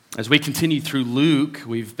As we continue through Luke,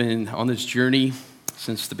 we've been on this journey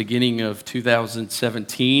since the beginning of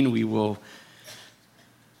 2017. We will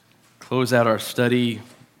close out our study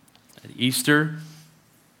at Easter.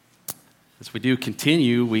 As we do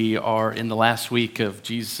continue, we are in the last week of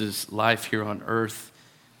Jesus' life here on earth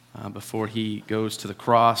before he goes to the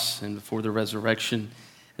cross and before the resurrection.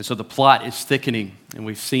 And so the plot is thickening, and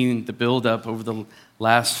we've seen the buildup over the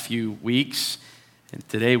last few weeks. And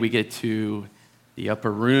today we get to the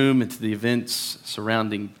upper room and to the events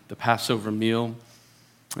surrounding the Passover meal.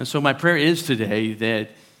 And so my prayer is today that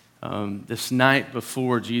this night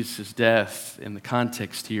before Jesus' death, in the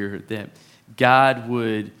context here, that God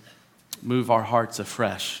would move our hearts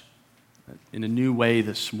afresh in a new way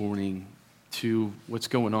this morning to what's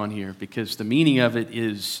going on here, because the meaning of it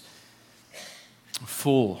is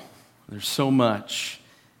full. There's so much.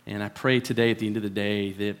 And I pray today at the end of the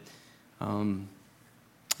day that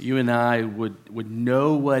you and I would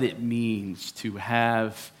know what it means to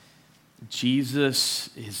have Jesus,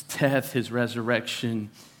 his death, his resurrection,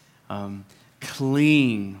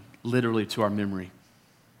 cling literally to our memory,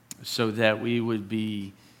 so that we would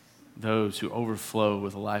be those who overflow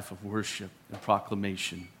with a life of worship and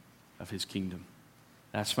proclamation of his kingdom.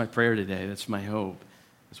 That's my prayer today. That's my hope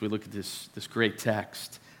as we look at this great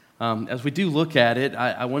text. As we do look at it,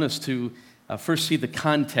 I want us to first see the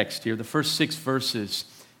context here. The first 6 verses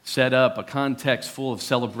set up a context full of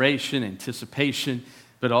celebration, anticipation,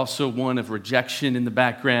 but also one of rejection in the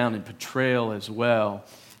background and betrayal as well.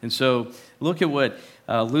 And so look at what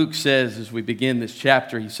Luke says as we begin this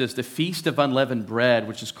chapter. He says, the feast of unleavened bread,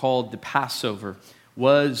 which is called the Passover,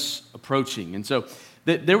 was approaching. And so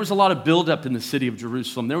there was a lot of buildup in the city of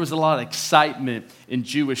Jerusalem. There was a lot of excitement in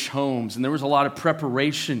Jewish homes, and there was a lot of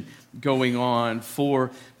preparation going on for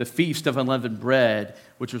the Feast of Unleavened Bread,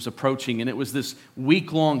 which was approaching. And it was this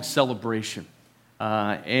week-long celebration.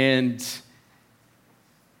 And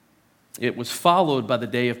it was followed by the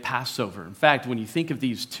day of Passover. In fact, when you think of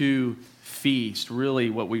these two feasts, really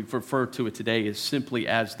what we refer to it today is simply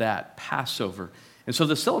as that, Passover. And so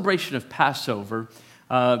the celebration of Passover,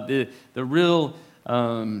 the real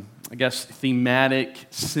thematic,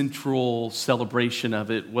 central celebration of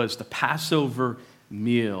it was the Passover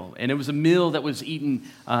meal. And it was a meal that was eaten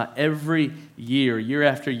every year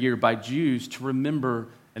after year, by Jews to remember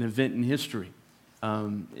an event in history.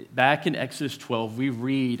 Back in Exodus 12, we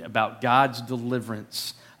read about God's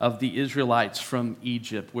deliverance of the Israelites from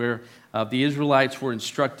Egypt, where the Israelites were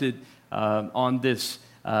instructed on this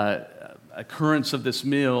occurrence of this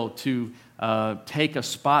meal to take a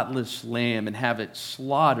spotless lamb and have it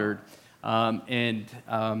slaughtered. In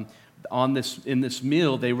this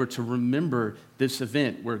meal, they were to remember this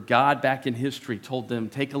event where God, back in history, told them,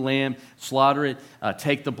 take a lamb, slaughter it,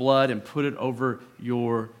 take the blood, and put it over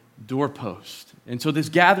your doorpost. And so this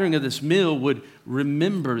gathering of this meal would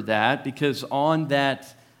remember that, because on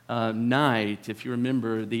that night, if you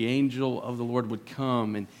remember, the angel of the Lord would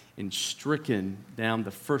come and stricken down the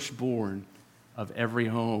firstborn of every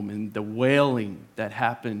home, and the wailing that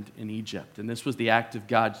happened in Egypt. And this was the act of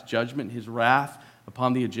God's judgment, his wrath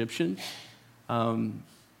upon the Egyptians. And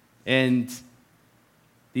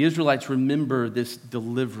the Israelites remember this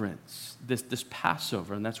deliverance, this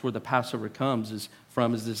Passover, and that's where the Passover comes is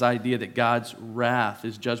this idea that God's wrath,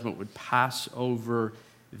 his judgment, would pass over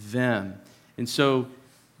them. And so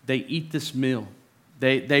they eat this meal.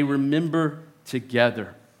 They remember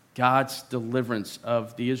together God's deliverance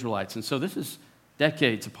of the Israelites. And so this is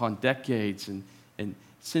decades upon decades and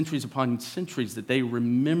centuries upon centuries that they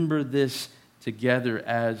remember this together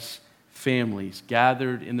as families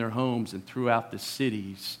gathered in their homes and throughout the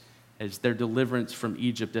cities as their deliverance from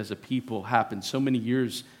Egypt as a people happened so many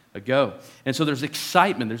years ago. And so there's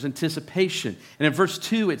excitement, there's anticipation. And in verse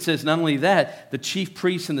 2, it says not only that, the chief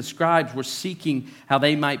priests and the scribes were seeking how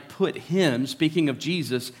they might put him, speaking of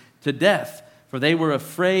Jesus, to death, for they were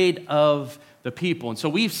afraid of the people. And so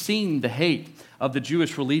we've seen the hate of the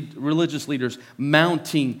Jewish religious leaders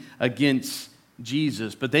mounting against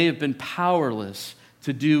Jesus, but they have been powerless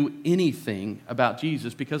to do anything about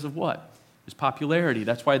Jesus because of what? His popularity.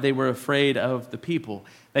 That's why they were afraid of the people.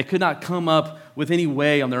 They could not come up with any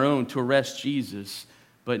way on their own to arrest Jesus.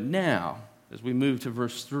 But now, as we move to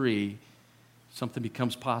verse 3, something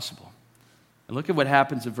becomes possible. And look at what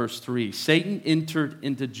happens in verse 3. Satan entered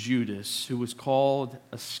into Judas, who was called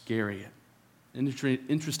Iscariot.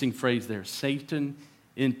 Interesting phrase there. Satan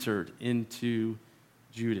entered into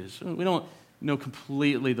Judas. We don't know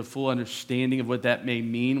completely the full understanding of what that may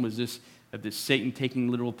mean. Was this Satan taking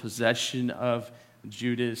literal possession of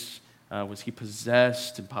Judas? Was he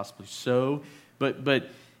possessed? And possibly so. But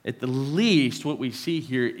at the least, what we see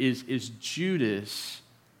here is Judas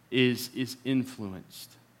is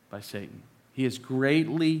influenced by Satan. He is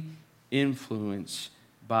greatly influenced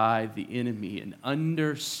by the enemy and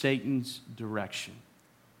under Satan's direction.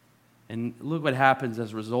 And look what happens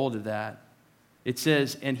as a result of that. It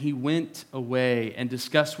says, and he went away and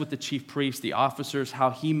discussed with the chief priests, the officers, how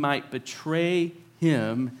he might betray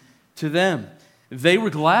him to them. They were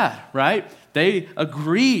glad, right? They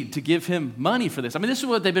agreed to give him money for this. I mean, this is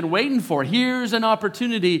what they've been waiting for. Here's an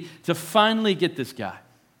opportunity to finally get this guy,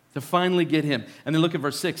 to finally get him. And then look at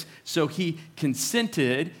verse 6. So he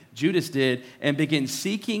consented, Judas did, and began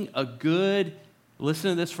seeking a good, listen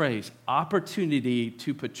to this phrase, opportunity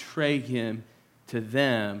to betray him to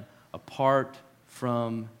them apart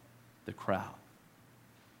from the crowd.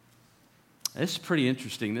 This is pretty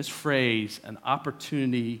interesting. This phrase, an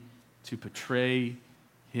opportunity to betray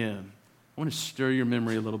him. I want to stir your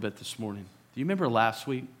memory a little bit this morning. Do you remember last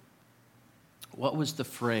week? What was the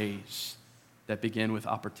phrase that began with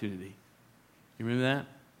opportunity? You remember that?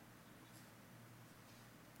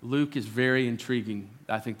 Luke is very intriguing,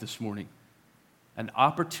 I think, this morning. An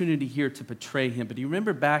opportunity here to betray him. But do you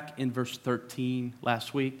remember back in verse 13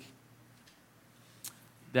 last week?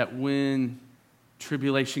 That when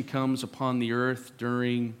tribulation comes upon the earth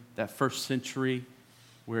during that first century,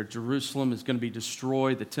 where Jerusalem is going to be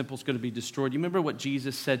destroyed, the temple is going to be destroyed. You remember what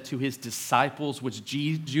Jesus said to his disciples, which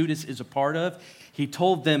Judas is a part of? He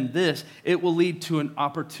told them this, it will lead to an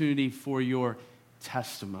opportunity for your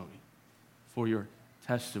testimony. For your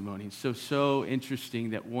testimony. So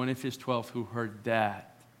interesting that one of his 12 who heard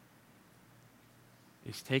that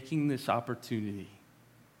is taking this opportunity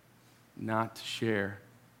not to share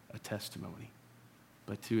a testimony,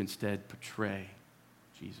 but to instead betray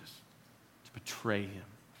Jesus, to betray him.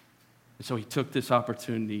 And so he took this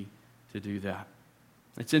opportunity to do that.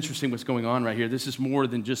 It's interesting what's going on right here. This is more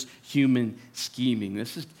than just human scheming.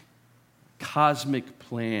 This is a cosmic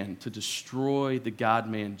plan to destroy the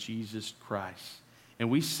God-man, Jesus Christ. And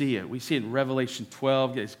we see it. We see it in Revelation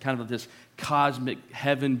 12. It's kind of this cosmic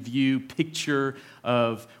heaven view picture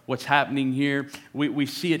of what's happening here. We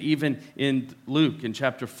see it even in Luke in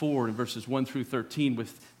chapter 4 in verses 1 through 13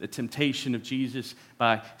 with the temptation of Jesus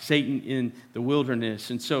by Satan in the wilderness.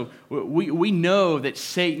 And so we know that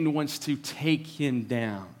Satan wants to take him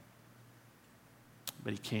down.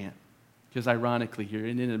 But he can't. Because ironically here,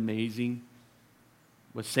 isn't it amazing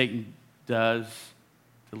what Satan does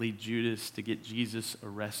to lead Judas to get Jesus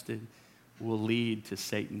arrested will lead to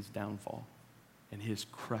Satan's downfall and his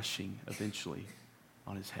crushing eventually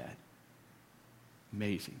on his head.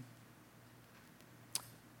 Amazing.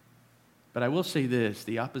 But I will say this,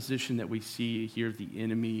 the opposition that we see here, the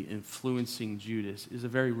enemy influencing Judas, is a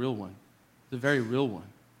very real one. It's a very real one.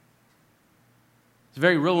 It's a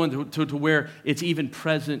very real one to where it's even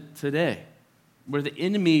present today, where the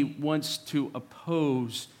enemy wants to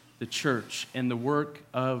oppose the church and the work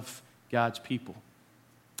of God's people.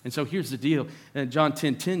 And so here's the deal. And John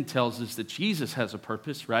 10:10 tells us that Jesus has a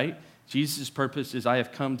purpose, right? Jesus' purpose is, I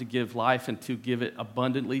have come to give life and to give it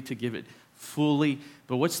abundantly, to give it fully.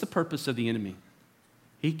 But what's the purpose of the enemy?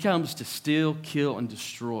 He comes to steal, kill, and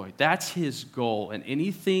destroy. That's his goal. And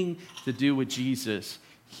anything to do with Jesus,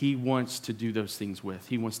 he wants to do those things with.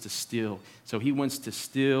 He wants to steal. So he wants to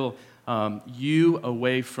steal you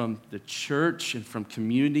away from the church and from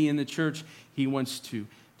community in the church. He wants to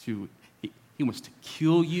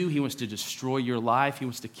kill you. He wants to destroy your life. He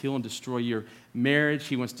wants to kill and destroy your marriage.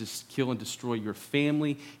 He wants to kill and destroy your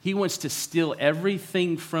family. He wants to steal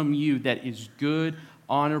everything from you that is good,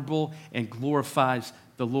 honorable, and glorifies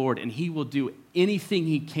the Lord. And he will do anything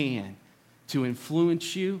he can to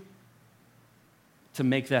influence you to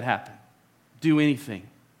make that happen. Do anything.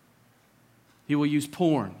 He will use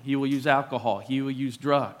porn. He will use alcohol. He will use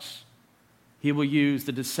drugs. He will use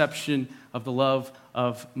the deception of the love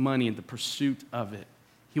of money and the pursuit of it.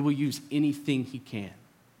 He will use anything he can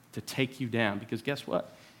to take you down. Because guess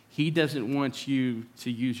what? He doesn't want you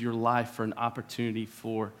to use your life for an opportunity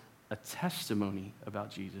for a testimony about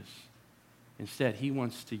Jesus. Instead, he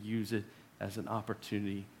wants to use it as an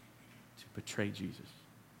opportunity to betray Jesus.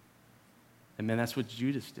 And man, that's what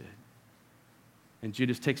Judas did. And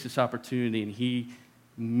Judas takes this opportunity and he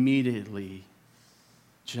immediately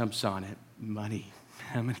jumps on it. Money.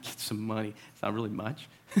 I'm going to get some money. It's not really much,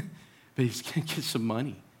 but he's going to get some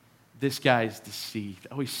money. This guy's deceived.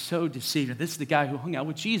 Oh, he's so deceived. This is the guy who hung out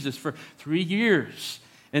with Jesus for 3 years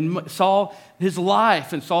and saw his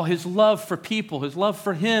life and saw his love for people, his love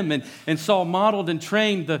for him, and saw modeled and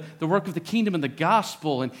trained the work of the kingdom and the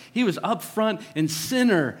gospel. And he was up front and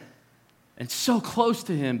sinner and so close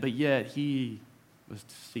to him, but yet he was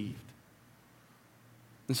deceived.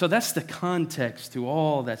 And so that's the context to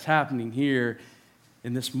all that's happening here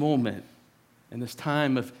in this moment, in this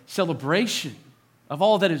time of celebration of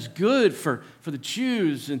all that is good for the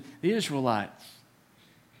Jews and the Israelites.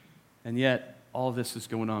 And yet, all this is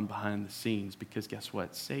going on behind the scenes because guess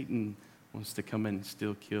what? Satan wants to come in and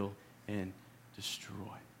steal, kill, and destroy.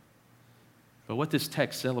 But what this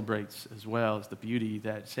text celebrates as well is the beauty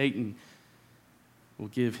that Satan will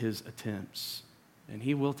give his attempts, and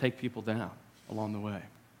he will take people down along the way.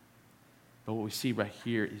 But what we see right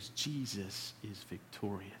here is Jesus is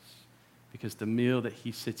victorious, because the meal that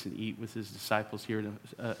he sits and eats with his disciples here in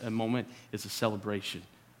a moment is a celebration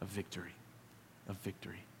of victory,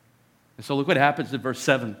 And so look what happens in verse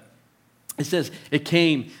 7. It says, it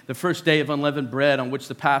came the first day of unleavened bread on which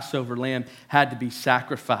the Passover lamb had to be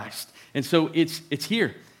sacrificed. And so it's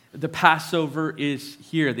here. The Passover is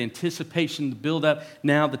here. The anticipation, the buildup,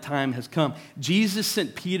 now the time has come. Jesus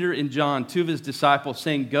sent Peter and John, two of his disciples,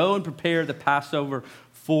 saying, go and prepare the Passover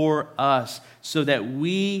for us so that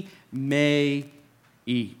we may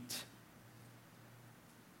eat.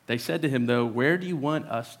 They said to him, though, where do you want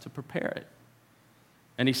us to prepare it?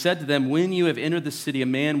 And he said to them, when you have entered the city, a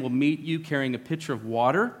man will meet you carrying a pitcher of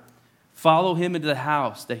water. Follow him into the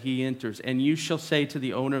house that he enters, and you shall say to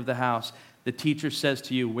the owner of the house, the teacher says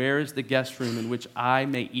to you, where is the guest room in which I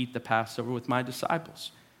may eat the Passover with my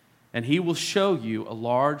disciples? And he will show you a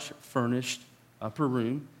large furnished upper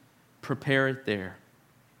room. Prepare it there.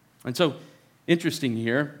 And so, interesting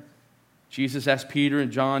here, Jesus asked Peter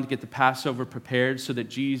and John to get the Passover prepared so that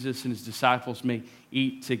Jesus and his disciples may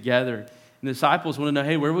eat together. And the disciples want to know,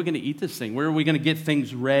 hey, where are we going to eat this thing? Where are we going to get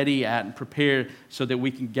things ready at and prepared so that we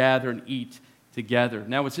can gather and eat together?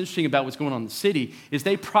 Now, what's interesting about what's going on in the city is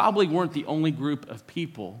they probably weren't the only group of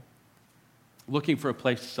people looking for a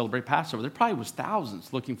place to celebrate Passover. There probably was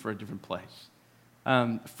thousands looking for a different place.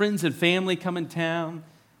 Friends and family come in town.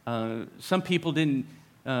 Some people didn't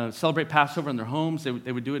celebrate Passover in their homes. They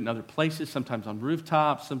would do it in other places, sometimes on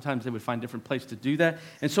rooftops. Sometimes they would find different places to do that.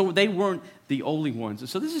 And so they weren't the only ones. And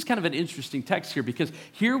so this is kind of an interesting text here, because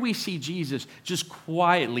here we see Jesus just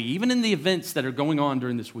quietly, even in the events that are going on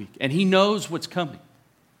during this week, and he knows what's coming.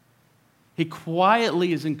 He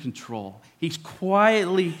quietly is in control. He's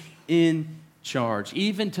quietly in charge,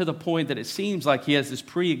 even to the point that it seems like he has this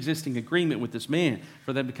pre-existing agreement with this man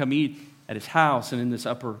for them to come eat at his house and in this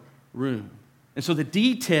upper room. And so the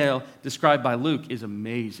detail described by Luke is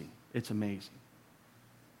amazing. It's amazing.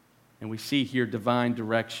 And we see here divine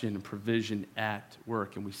direction and provision at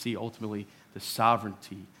work. And we see ultimately the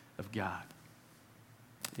sovereignty of God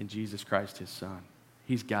in Jesus Christ, his son.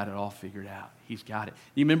 He's got it all figured out. He's got it.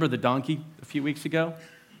 You remember the donkey a few weeks ago?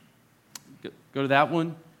 Go to that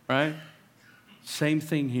one, right? Same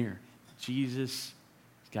thing here. Jesus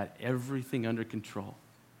has got everything under control.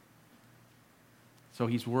 So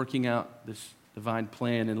he's working out this divine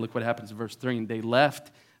plan, and look what happens in verse 13. They left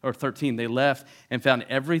and found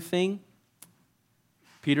everything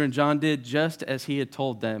Peter and John did just as he had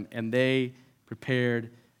told them, and they prepared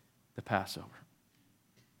the Passover.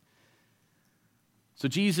 So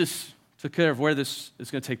Jesus took care of where this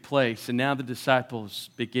is going to take place, and now the disciples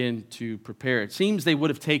begin to prepare. It seems they would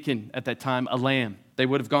have taken, at that time, a lamb. They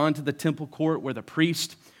would have gone to the temple court where the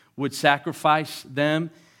priest would sacrifice them.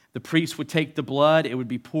 The priest would take the blood. It would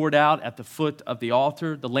be poured out at the foot of the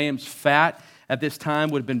altar. The lamb's fat at this time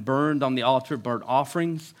would have been burned on the altar, burnt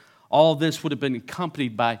offerings. All this would have been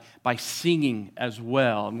accompanied by singing as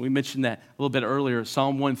well. And we mentioned that a little bit earlier.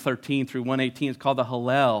 Psalm 113 through 118 is called the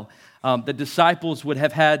Hallel. The disciples would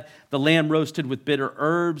have had the lamb roasted with bitter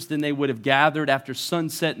herbs. Then they would have gathered after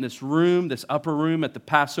sunset in this room, this upper room at the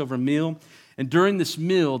Passover meal. And during this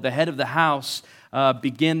meal, the head of the house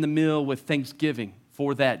began the meal with thanksgiving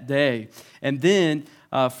for that day. And then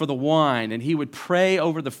for the wine. And he would pray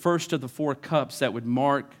over the first of the 4 cups that would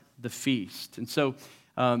mark the feast. And so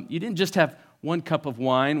you didn't just have one cup of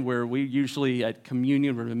wine where we usually at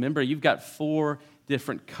communion remember. You've got 4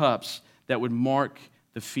 different cups that would mark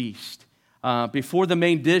the feast. Before the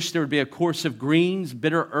main dish, there would be a course of greens,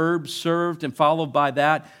 bitter herbs served, and followed by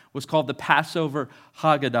that was called the Passover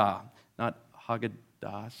Haggadah. Not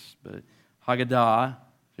Haggadah, but Haggadah.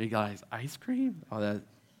 You guys, ice cream? Oh,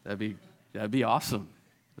 that'd be awesome.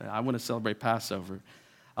 I want to celebrate Passover.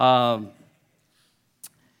 And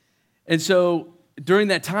so during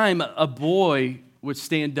that time, a boy would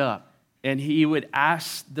stand up and he would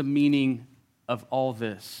ask the meaning of all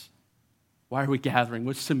this. Why are we gathering?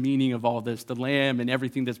 What's the meaning of all this? The lamb and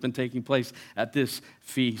everything that's been taking place at this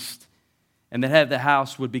feast. And the head of the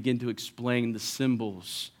house would begin to explain the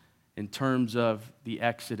symbols in terms of the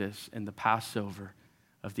Exodus and the Passover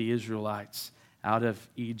of the Israelites out of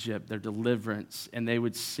Egypt, their deliverance, and they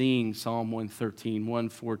would sing Psalm 113,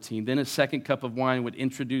 114. Then a second cup of wine would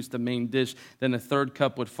introduce the main dish. Then a third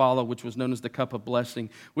cup would follow, which was known as the cup of blessing,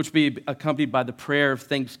 which would be accompanied by the prayer of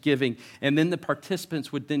thanksgiving. And then the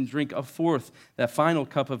participants would then drink a fourth, that final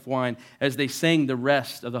cup of wine, as they sang the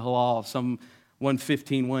rest of the Hallel, Psalm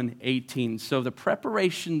 115, 118. So the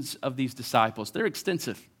preparations of these disciples, they're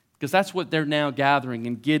extensive, because that's what they're now gathering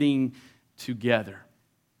and getting together.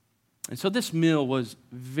 And so this meal was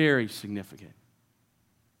very significant.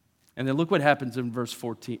 And then look what happens in verse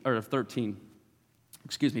 14 or 13.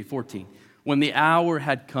 14. When the hour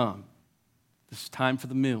had come, this is time for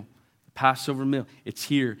the meal, the Passover meal. It's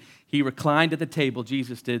here. He reclined at the table,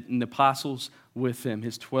 Jesus did, and the apostles with him,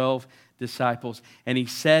 his 12 disciples. And he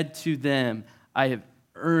said to them, I have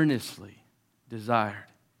earnestly desired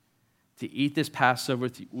to eat this Passover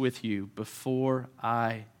with you before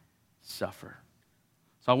I suffer.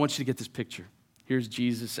 So I want you to get this picture. Here's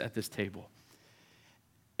Jesus at this table,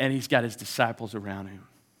 and he's got his disciples around him.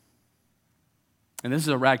 And this is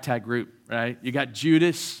a ragtag group, right? You got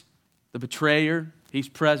Judas, the betrayer, he's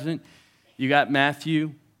present. You got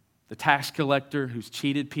Matthew, the tax collector who's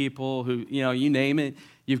cheated people, who, you name it.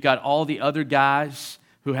 You've got all the other guys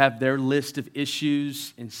who have their list of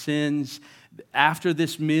issues and sins. After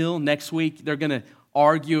this meal, next week, they're going to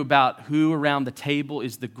argue about who around the table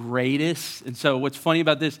is the greatest. And so what's funny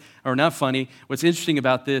about this, or not funny, what's interesting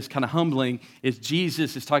about this, kind of humbling, is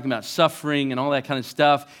Jesus is talking about suffering and all that kind of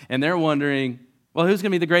stuff, and they're wondering, well, who's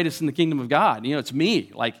going to be the greatest in the kingdom of God? It's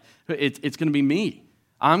me. Like, it's going to be me.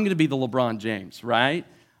 I'm going to be the LeBron James, right?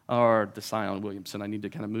 Or the Zion Williamson. I need to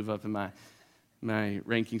kind of move up in my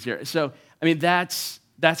rankings here. So,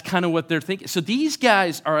 that's kind of what they're thinking. So these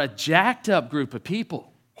guys are a jacked up group of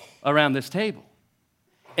people around this table.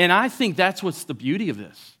 And I think that's what's the beauty of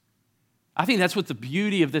this. I think that's what the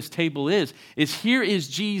beauty of this table is here is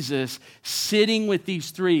Jesus sitting with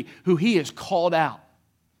these three who he has called out.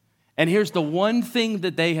 And here's the one thing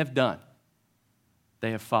that they have done.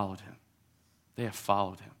 They have followed him. They have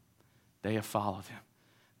followed him. They have followed him.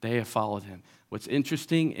 They have followed him. What's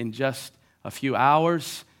interesting, in just a few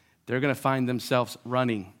hours, they're going to find themselves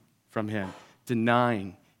running from him,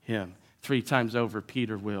 denying him. 3 times over,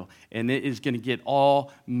 Peter will. And it is going to get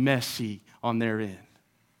all messy on their end.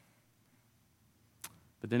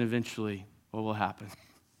 But then eventually, what will happen?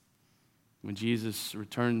 When Jesus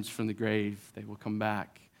returns from the grave, they will come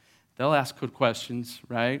back. They'll ask good questions,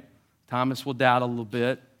 right? Thomas will doubt a little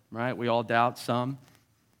bit, right? We all doubt some.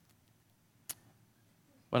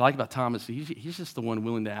 What I like about Thomas, he's just the one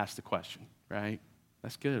willing to ask the question, right?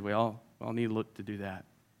 That's good. We all need to look to do that.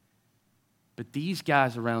 But these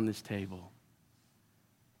guys around this table,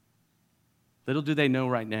 little do they know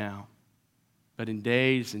right now, but in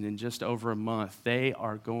days and in just over a month, they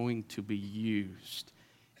are going to be used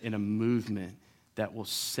in a movement that will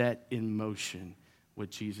set in motion what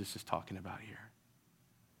Jesus is talking about here.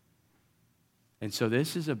 And so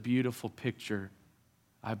this is a beautiful picture,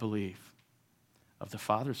 I believe, of the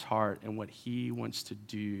Father's heart and what he wants to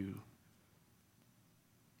do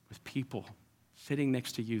with people sitting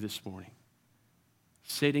next to you this morning,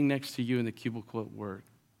 sitting next to you in the cubicle at work,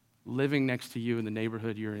 living next to you in the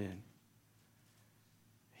neighborhood you're in.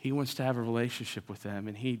 He wants to have a relationship with them,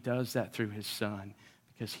 and he does that through his Son,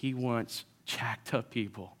 because he wants jacked up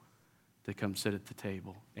people to come sit at the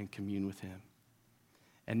table and commune with him.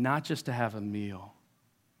 And not just to have a meal,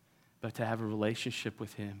 but to have a relationship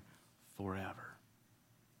with him forever.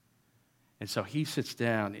 And so he sits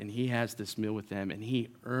down and he has this meal with them, and he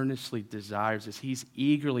earnestly desires this. He's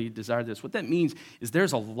eagerly desired this. What that means is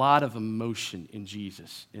there's a lot of emotion in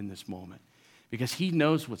Jesus in this moment, because he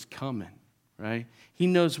knows what's coming, right? He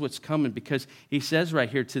knows what's coming, because he says right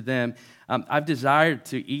here to them, I've desired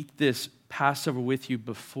to eat this Passover with you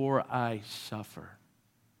before I suffer.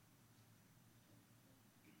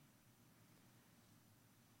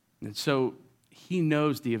 And so he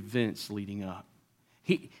knows the events leading up.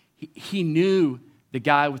 He knew the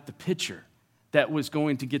guy with the pitcher that was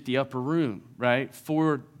going to get the upper room, right,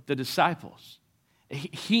 for the disciples.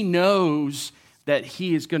 He knows that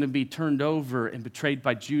he is going to be turned over and betrayed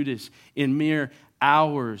by Judas in mere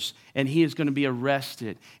hours, and he is going to be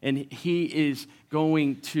arrested, and he is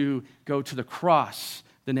going to go to the cross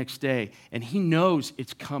the next day, and he knows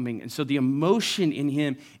it's coming. And so the emotion in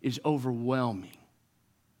him is overwhelming.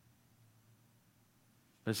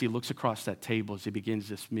 But as he looks across that table, as he begins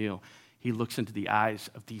this meal, he looks into the eyes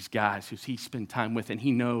of these guys who he spent time with, and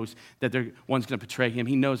he knows that one's going to betray him.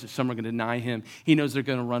 He knows that some are going to deny him. He knows they're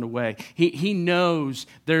going to run away. He knows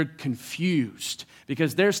they're confused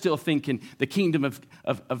because they're still thinking the kingdom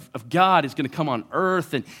of God is going to come on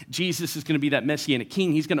earth, and Jesus is going to be that Messianic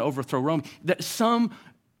king. He's going to overthrow Rome. That some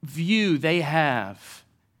view they have,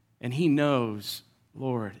 and he knows,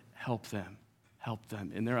 Lord, help them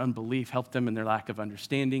in their unbelief, help them in their lack of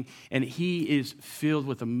understanding. And he is filled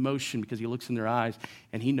with emotion because he looks in their eyes,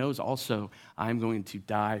 and he knows also, I'm going to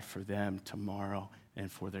die for them tomorrow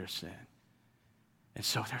and for their sin. And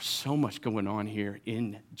so there's so much going on here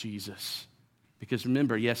in Jesus. Because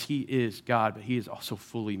remember, yes, he is God, but he is also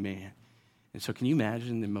fully man. And so can you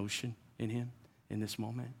imagine the emotion in him in this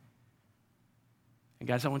moment? And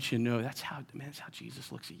guys, I want you to know that's how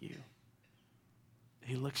Jesus looks at you.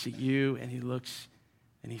 He looks at you and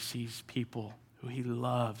he sees people who he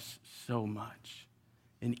loves so much.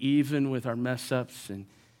 And even with our mess ups and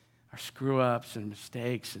our screw ups and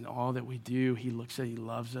mistakes and all that we do, he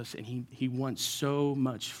loves us, and he wants so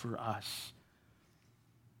much for us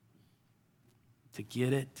to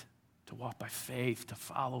get it, to walk by faith, to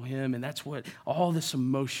follow him. And that's what all this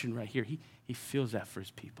emotion right here, he feels that for his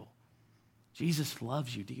people. Jesus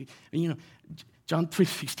loves you. John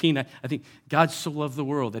 3:16, I think God so loved the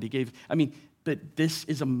world that he gave. But this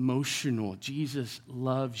is emotional. Jesus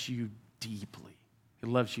loves you deeply. He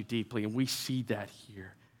loves you deeply, and we see that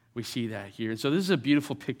here. And so this is a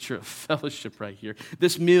beautiful picture of fellowship right here.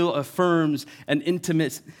 This meal affirms an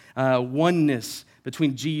intimate oneness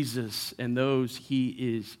between Jesus and those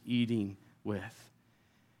he is eating with.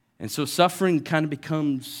 And so suffering kind of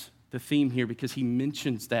becomes the theme here because he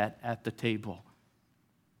mentions that at the table.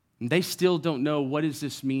 And they still don't know, what does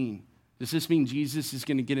this mean? Does this mean Jesus is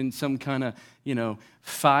going to get in some kind of,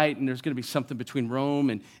 fight, and there's going to be something between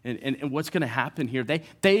Rome and what's going to happen here?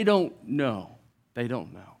 They don't know. They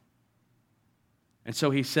don't know. And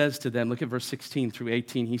so he says to them, look at verse 16 through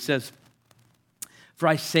 18. He says, "For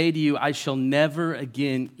I say to you, I shall never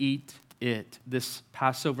again eat it, this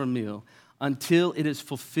Passover meal, until it is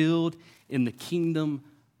fulfilled in the kingdom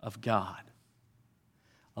of God."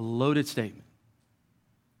 A loaded statement.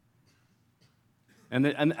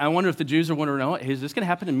 And I wonder if the Jews are wondering, oh, is this going to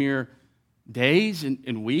happen in mere days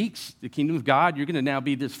and weeks? The kingdom of God, you're going to now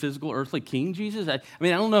be this physical earthly king, Jesus? I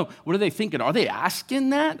don't know. What are they thinking? Are they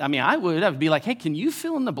asking that? I would be like, hey, can you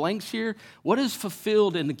fill in the blanks here? What does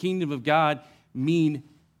fulfilled in the kingdom of God mean?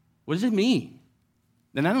 What does it mean?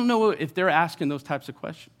 And I don't know if they're asking those types of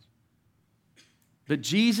questions. But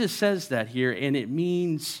Jesus says that here, and it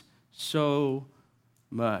means so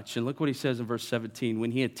much. And look what he says in verse 17.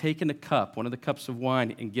 When he had taken a cup, one of the cups of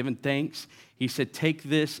wine, and given thanks, he said, "Take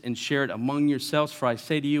this and share it among yourselves, for I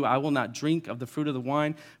say to you, I will not drink of the fruit of the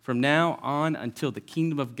wine from now on until the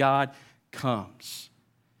kingdom of God comes."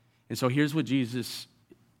 And so here's what Jesus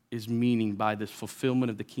is meaning by this fulfillment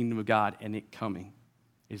of the kingdom of God and it coming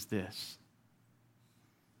is this.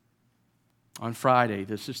 On Friday,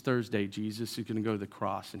 this is Thursday, Jesus is going to go to the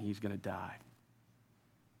cross and he's going to die.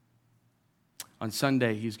 On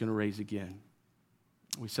Sunday, he's going to raise again.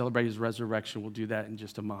 We celebrate his resurrection. We'll do that in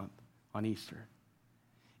just a month on Easter.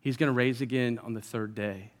 He's going to raise again on the third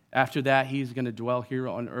day. After that, he's going to dwell here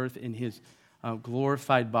on earth in his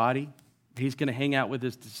glorified body. He's going to hang out with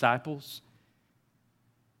his disciples.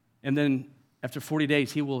 And then after 40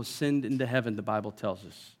 days, he will ascend into heaven, the Bible tells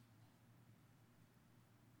us,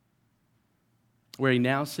 where he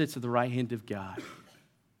now sits at the right hand of God.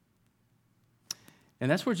 And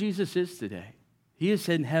that's where Jesus is today. He is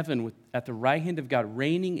in heaven at the right hand of God,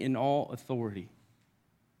 reigning in all authority.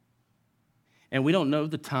 And we don't know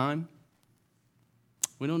the time.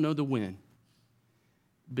 We don't know the when.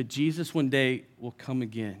 But Jesus one day will come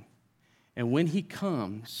again. And when he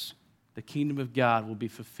comes, the kingdom of God will be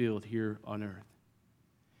fulfilled here on earth.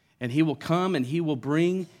 And he will come and he will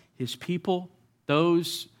bring his people,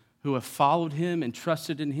 those who have followed him and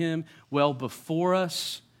trusted in him well before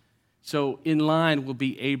us. So in line will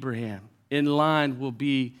be Abraham. In line will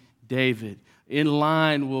be David. In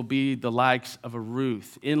line will be the likes of a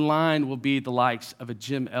Ruth. In line will be the likes of a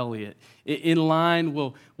Jim Elliott. In line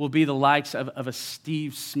will be the likes of a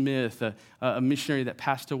Steve Smith, a missionary that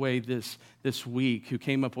passed away this week, who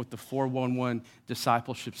came up with the 411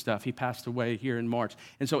 discipleship stuff. He passed away here in March.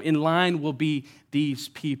 And so in line will be these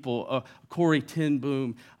people, Corey ten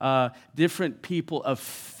Boom, different people of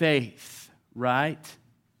faith, right?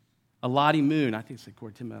 Lottie Moon, I think it's like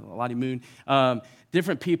Corey ten Boom, Lottie Moon.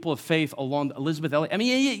 Different people of faith along Elizabeth Elliot.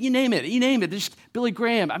 You name it. There's Billy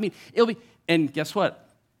Graham. It'll be, and guess what?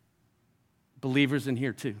 Believers in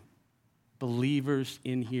here too. Believers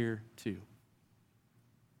in here too.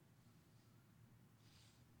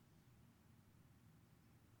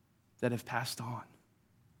 that have passed on.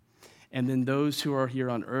 And then those who are here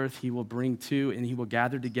on earth, he will bring to, and he will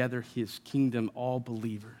gather together his kingdom, all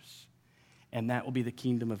believers. And that will be the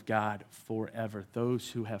kingdom of God forever, those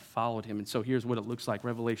who have followed him. And so here's what it looks like,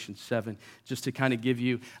 Revelation 7, just to kind of give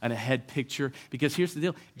you an ahead picture. Because here's the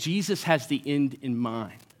deal, Jesus has the end in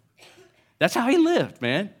mind. That's how he lived,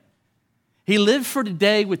 man. He lived for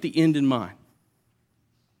today with the end in mind.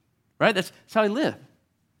 Right? That's how he lived.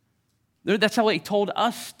 That's how he told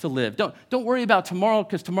us to live. Don't worry about tomorrow,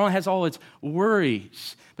 because tomorrow has all its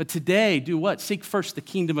worries. But today, do what? Seek first the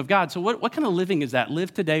kingdom of God. So what kind of living is that?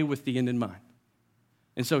 Live today with the end in mind.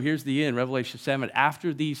 And so here's the end, Revelation 7.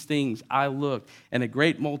 After these things I looked, and a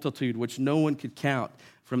great multitude which no one could count,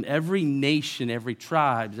 from every nation, every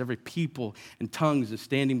tribe, every people, and tongues, is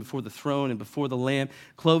standing before the throne and before the Lamb,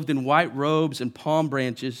 clothed in white robes, and palm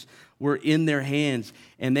branches were in their hands.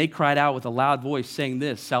 And they cried out with a loud voice, saying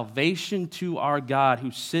this, salvation to our God who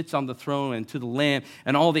sits on the throne and to the Lamb.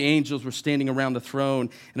 And all the angels were standing around the throne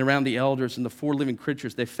and around the elders and the four living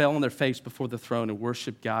creatures. They fell on their face before the throne and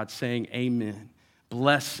worshiped God, saying, Amen.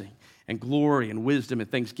 Blessing and glory and wisdom and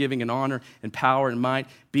thanksgiving and honor and power and might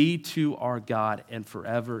be to our God and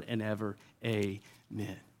forever and ever.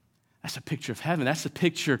 Amen. That's a picture of heaven. That's a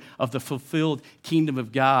picture of the fulfilled kingdom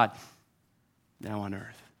of God now on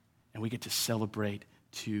earth. And we get to celebrate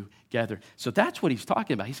together. So that's what he's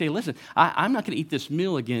talking about. He's saying, listen, I'm not going to eat this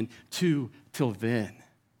meal again till then.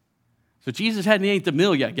 So Jesus hadn't eaten the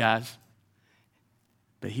meal yet, guys.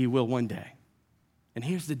 But he will one day. And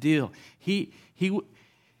here's the deal. He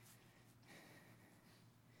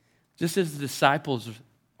just as the disciples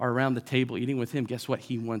are around the table eating with him, guess what?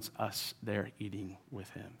 He wants us there eating with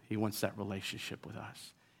him. He wants that relationship with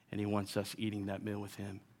us. And he wants us eating that meal with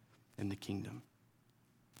him in the kingdom.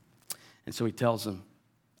 And so he tells them,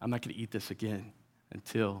 I'm not going to eat this again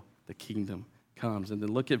until the kingdom comes. And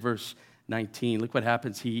then look at verse 19. Look what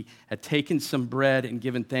happens. He had taken some bread and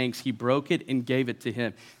given thanks. He broke it and gave it to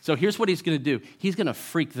him. So here's what he's going to do. He's going to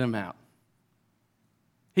freak them out.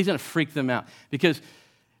 He's going to freak them out. Because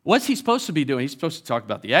what's he supposed to be doing? He's supposed to talk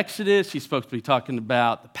about the Exodus. He's supposed to be talking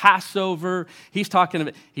about the Passover. He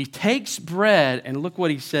takes bread, and look what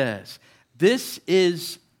he says. This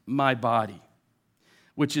is my body,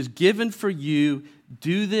 which is given for you.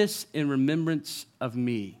 Do this in remembrance of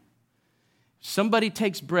me. Somebody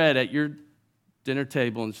takes bread at your dinner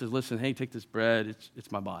table and says, listen, hey, take this bread.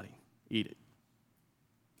 It's my body. Eat it.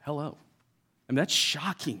 Hello. I mean, that's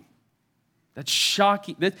shocking. That's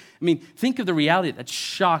shocking. Think of the reality. That's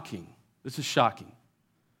shocking. This is shocking.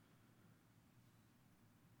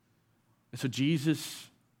 And so Jesus,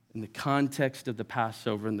 in the context of the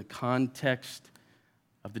Passover, in the context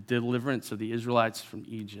of the deliverance of the Israelites from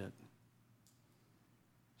Egypt,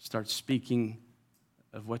 starts speaking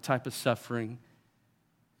of what type of suffering,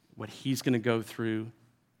 what he's going to go through.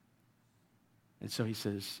 And so he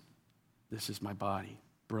says, this is my body,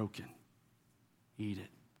 broken. Eat it.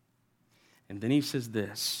 And then he says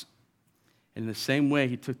this, in the same way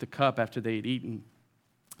he took the cup after they had eaten.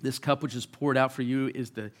 This cup which is poured out for you is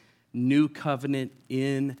the new covenant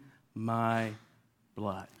in my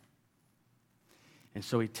blood. And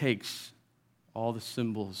so he takes all the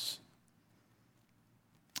symbols,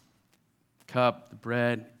 cup, the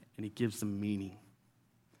bread, and he gives them meaning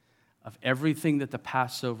of everything that the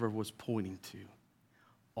Passover was pointing to.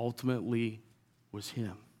 Ultimately was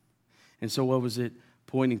him. And so what was it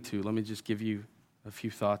pointing to? Let me just give you a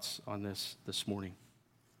few thoughts on this morning.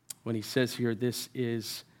 When he says here, this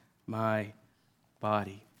is my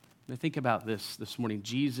body. Now think about this morning.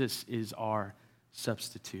 Jesus is our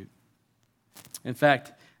substitute. In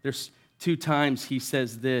fact, there's 2 times he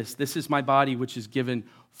says this is my body which is given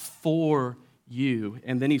for you.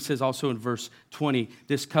 And then he says also in verse 20,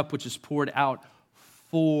 this cup which is poured out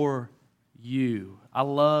for you. I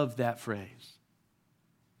love that phrase.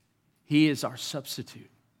 He is our substitute.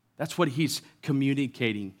 That's what he's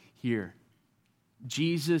communicating here.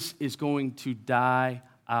 Jesus is going to die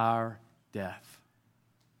our death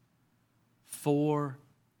for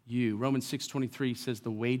you. Romans 6:23 says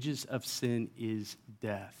the wages of sin is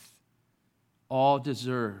death. All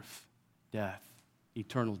deserve death,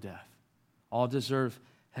 eternal death. All deserve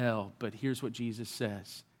hell. But here's what Jesus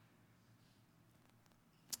says.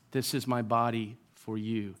 This is my body for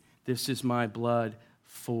you. This is my blood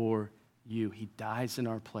for you. He dies in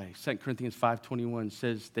our place. 2 Corinthians 5:21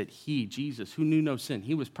 says that he, Jesus, who knew no sin,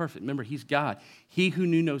 he was perfect. Remember, he's God. He who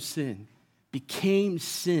knew no sin became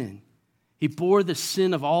sin. He bore the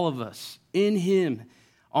sin of all of us in him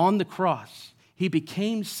on the cross. He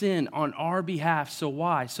became sin on our behalf. So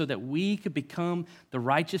why? So that we could become the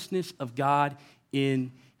righteousness of God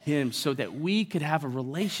in him so that we could have a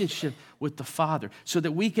relationship with the Father, so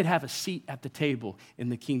that we could have a seat at the table in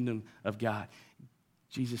the kingdom of God.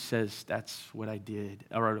 Jesus says, that's what I did,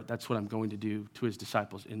 or that's what I'm going to do to his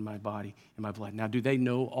disciples in my body, in my blood. Now, do they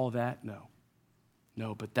know all that?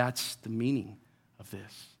 No, but that's the meaning of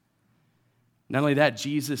this. Not only that,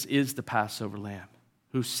 Jesus is the Passover lamb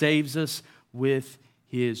who saves us with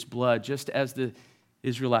his blood, just as the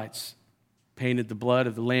Israelites painted the blood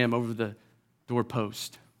of the lamb over the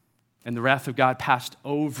doorpost. And the wrath of God passed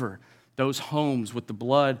over those homes with the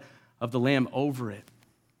blood of the lamb over it.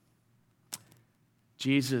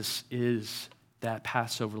 Jesus is that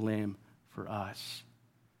Passover lamb for us.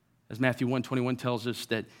 As Matthew 1:21 tells us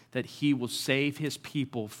that he will save his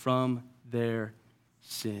people from their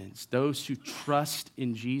sins. Those who trust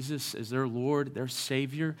in Jesus as their Lord, their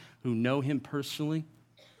Savior, who know him personally,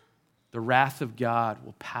 the wrath of God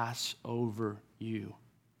will pass over you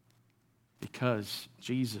because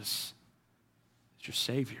Jesus is your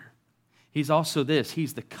Savior. He's also this.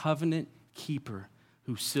 He's the covenant keeper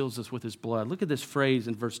who seals us with his blood. Look at this phrase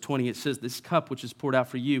in verse 20. It says, this cup which is poured out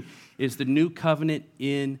for you is the new covenant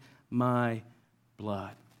in my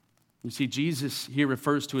blood. You see, Jesus here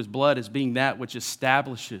refers to his blood as being that which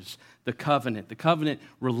establishes the covenant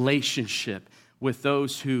relationship with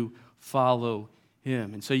those who follow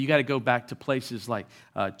him. And so you got to go back to places like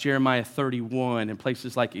Jeremiah 31 and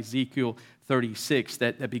places like Ezekiel 36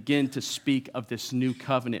 that begin to speak of this new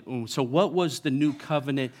covenant. So what was the new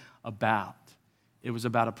covenant about? It was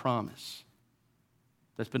about a promise.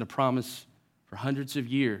 That's been a promise for hundreds of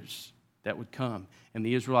years that would come. And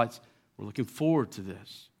the Israelites were looking forward to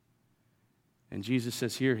this. And Jesus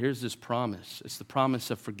says here's this promise. It's the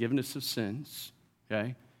promise of forgiveness of sins,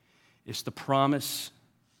 okay? It's the promise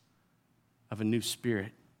of a new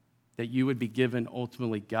spirit, that you would be given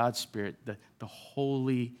ultimately God's Spirit, the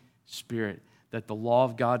Holy Spirit, that the law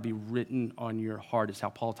of God be written on your heart, is how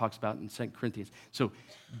Paul talks about in 2 Corinthians. So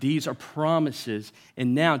these are promises,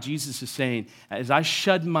 and now Jesus is saying, as I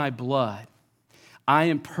shed my blood, I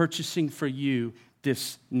am purchasing for you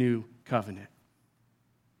this new covenant.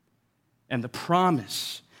 And the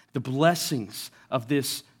promise, the blessings of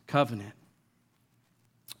this covenant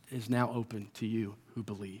is now open to you who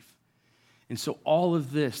believe. And so all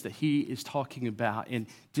of this that he is talking about and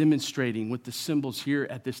demonstrating with the symbols here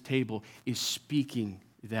at this table is speaking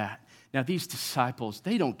that. Now these disciples,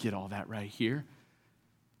 they don't get all that right here.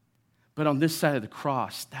 But on this side of the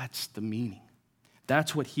cross, that's the meaning.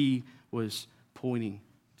 That's what he was pointing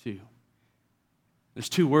to. There's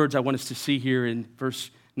two words I want us to see here in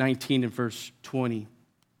verse 19 and verse 20.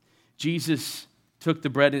 Jesus took the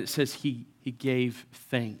bread and it says he gave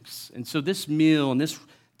thanks. And so this meal and this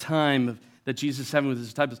time that Jesus is having with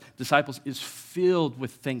his disciples is filled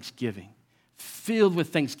with thanksgiving. Filled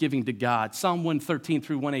with thanksgiving to God. Psalm 113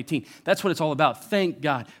 through 118. That's what it's all about. Thank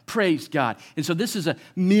God. Praise God. And so this is a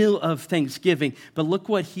meal of thanksgiving. But look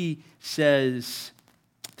what he says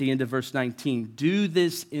at the end of verse 19. Do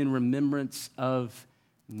this in remembrance of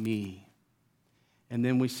me. And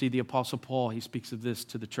then we see the Apostle Paul, he speaks of this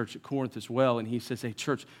to the church at Corinth as well. And he says, hey,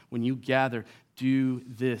 church, when you gather, do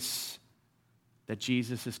this that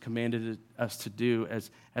Jesus has commanded us to do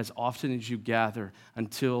as often as you gather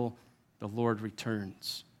until the Lord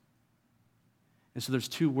returns. And so there's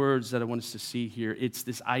two words that I want us to see here. It's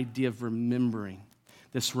this idea of remembering,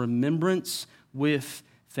 this remembrance with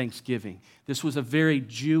thanksgiving. This was a very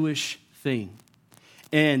Jewish thing.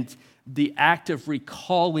 And the act of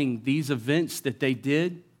recalling these events that they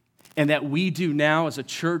did and that we do now as a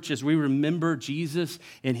church as we remember Jesus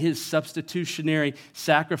and his substitutionary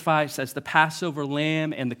sacrifice as the Passover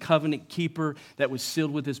lamb and the covenant keeper that was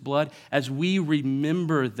sealed with his blood, as we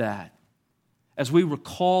remember that, as we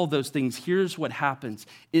recall those things, here's what happens.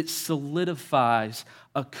 It solidifies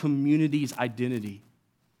a community's identity.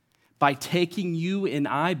 By taking you and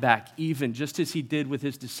I back, even just as he did with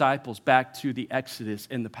his disciples, back to the Exodus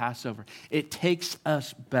and the Passover, it takes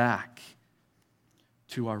us back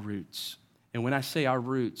to our roots. And when I say our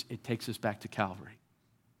roots, it takes us back to Calvary.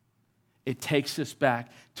 It takes us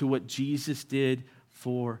back to what Jesus did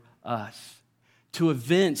for us, to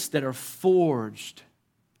events that are forged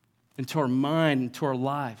into our mind, into our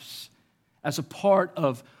lives, as a part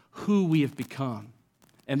of who we have become,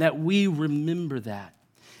 and that we remember that.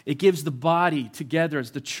 It gives the body together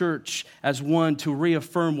as the church, as one, to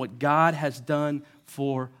reaffirm what God has done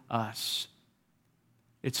for us.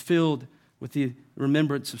 It's filled with the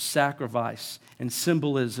remembrance of sacrifice and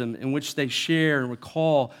symbolism in which they share and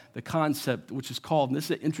recall the concept, which is called, and this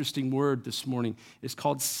is an interesting word this morning, it's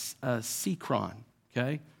called sikron,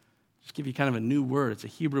 okay? Just give you kind of a new word. It's a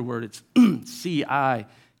Hebrew word. It's C-I-K-R-O-N.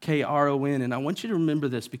 Kron. And I want you to remember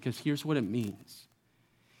this because here's what it means.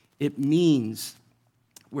 It means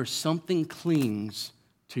where something clings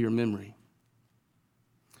to your memory.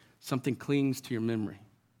 Something clings to your memory.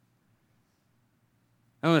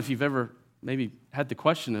 I don't know if you've ever maybe had the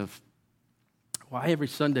question of why every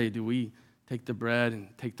Sunday do we take the bread and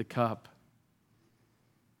take the cup?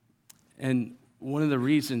 And one of the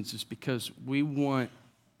reasons is because we want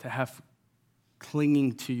to have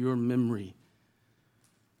clinging to your memory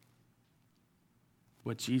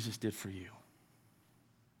what Jesus did for you.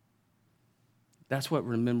 That's what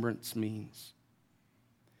remembrance means.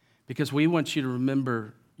 Because we want you to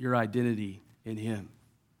remember your identity in him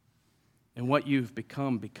and what you've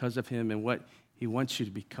become because of him and what he wants you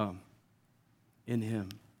to become in him.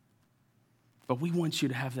 But we want you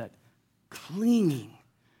to have that clinging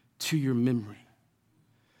to your memory.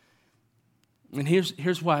 And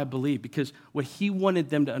here's why I believe, because what he wanted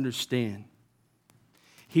them to understand,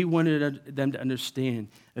 he wanted them to understand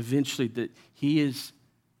eventually that he is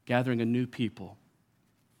gathering a new people,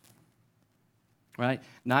 right?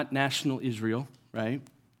 Not national Israel, right?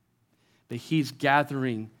 But he's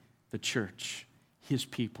gathering the church, his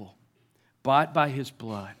people, bought by his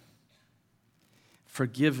blood,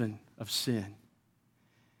 forgiven of sin.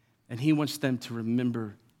 And he wants them to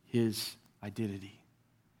remember his identity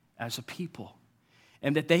as a people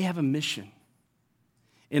and that they have a mission.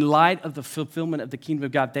 In light of the fulfillment of the kingdom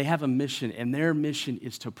of God, they have a mission, and their mission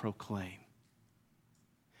is to proclaim.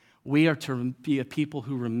 We are to be a people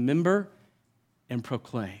who remember and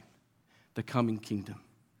proclaim the coming kingdom.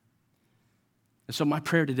 And so my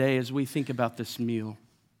prayer today as we think about this meal,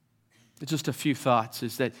 just a few thoughts,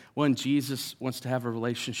 is that, one, Jesus wants to have a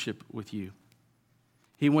relationship with you.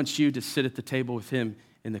 He wants you to sit at the table with him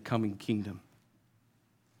in the coming kingdom.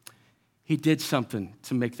 He did something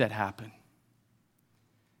to make that happen.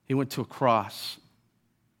 He went to a cross,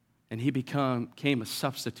 and he became a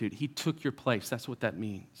substitute. He took your place. That's what that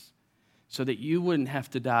means. So that you wouldn't have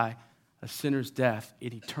to die a sinner's death,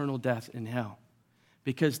 an eternal death in hell.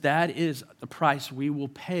 Because that is the price we will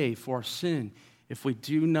pay for our sin if we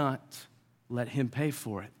do not let him pay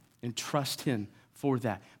for it and trust him for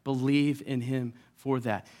that. Believe in him for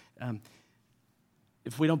that.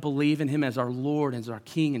 If we don't believe in him as our Lord, as our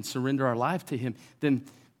King, and surrender our life to him,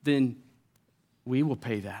 then we will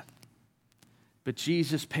pay that. But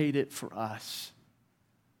Jesus paid it for us,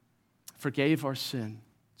 forgave our sin,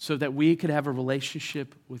 so that we could have a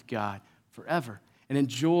relationship with God forever and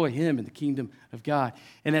enjoy him in the kingdom of God.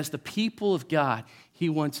 And as the people of God, he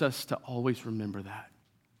wants us to always remember that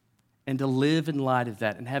and to live in light of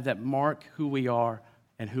that and have that mark who we are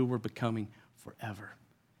and who we're becoming forever.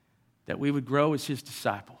 That we would grow as his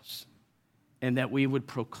disciples and that we would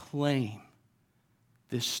proclaim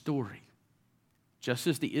this story, just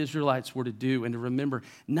as the Israelites were to do, and to remember,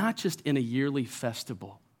 not just in a yearly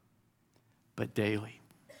festival, but daily.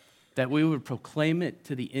 That we would proclaim it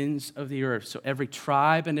to the ends of the earth, so every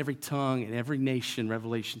tribe and every tongue and every nation,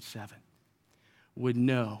 Revelation 7, would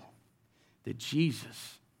know that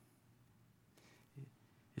Jesus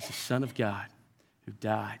is the Son of God who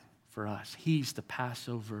died for us. He's the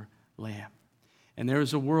Passover Lamb. And there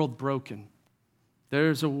is a world broken. There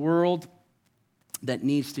is a world that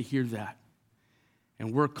needs to hear that.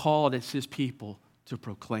 And we're called as his people to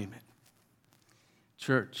proclaim it.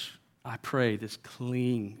 Church, I pray this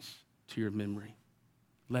clings to your memory.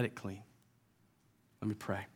 Let it cling. Let me pray.